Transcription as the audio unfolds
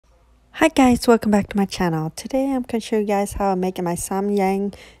Hi guys, welcome back to my channel. Today I'm going to show you guys how I'm making my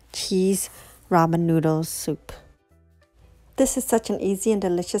Samyang cheese ramen noodles soup. This is such an easy and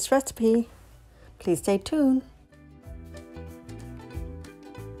delicious recipe. Please stay tuned.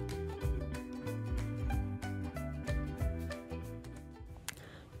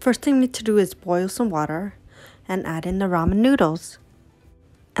 First thing we need to do is boil some water and add in the ramen noodles.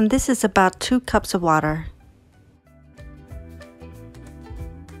 And this is about 2 cups of water.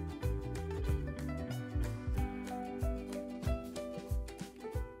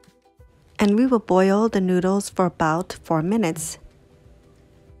 And we will boil the noodles for about 4 minutes.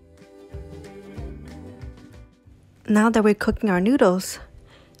 Now that we're cooking our noodles,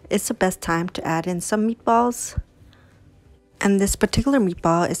 it's the best time to add in some meatballs. And this particular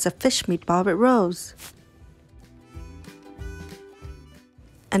meatball is a fish meatball with rolls.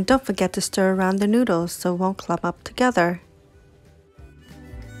 And don't forget to stir around the noodles so it won't clump up together.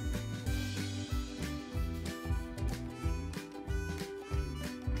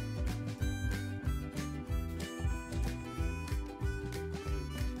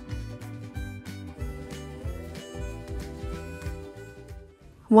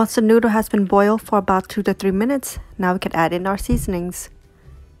 Once the noodle has been boiled for about 2 to 3 minutes, now we can add in our seasonings.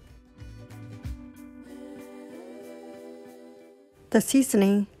 The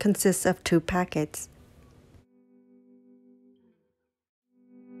seasoning consists of 2 packets.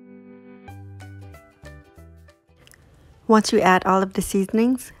 Once you add all of the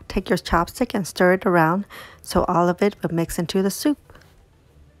seasonings, take your chopstick and stir it around so all of it will mix into the soup.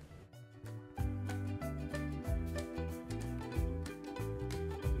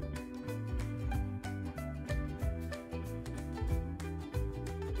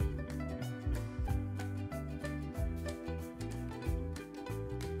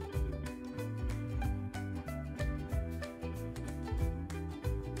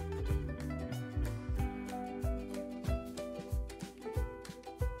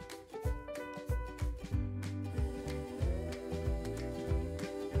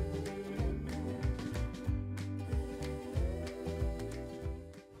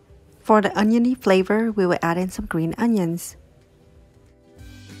 For the oniony flavor, we will add in some green onions.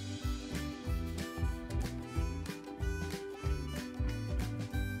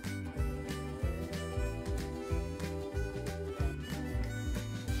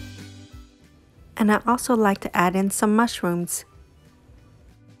 And I also like to add in some mushrooms.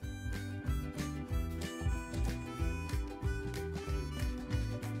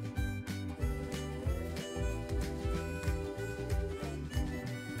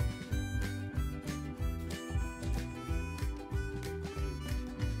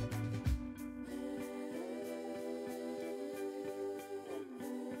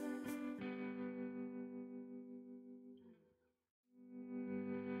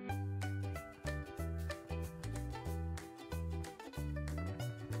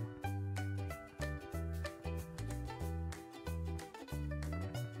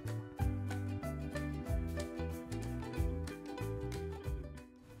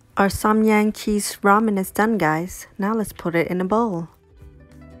 Our Samyang cheese ramen is done, guys. Now let's put it in a bowl.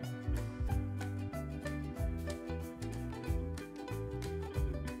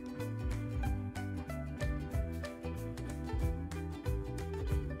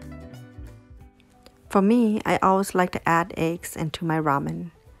 For me, I always like to add eggs into my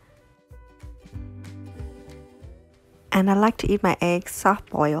ramen. And I like to eat my eggs soft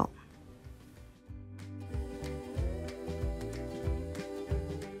boiled.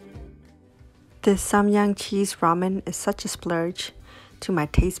 This Samyang cheese ramen is such a splurge to my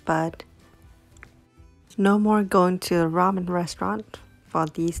taste bud. No more going to a ramen restaurant for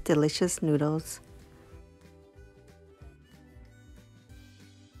these delicious noodles.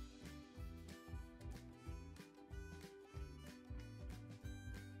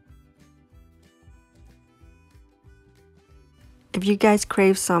 If you guys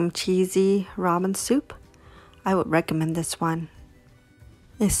crave some cheesy ramen soup, I would recommend this one.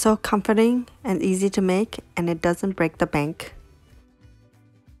 It's so comforting and easy to make, and it doesn't break the bank.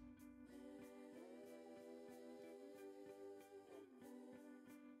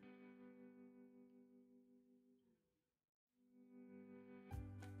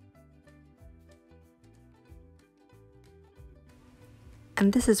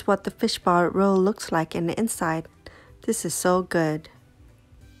 And this is what the fishball roll looks like in the inside. This is so good.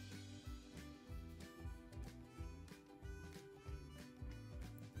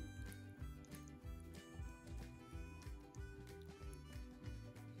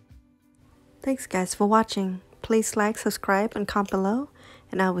 Thanks guys for watching. Please like, subscribe, and comment below,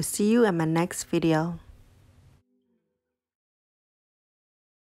 and I will see you in my next video.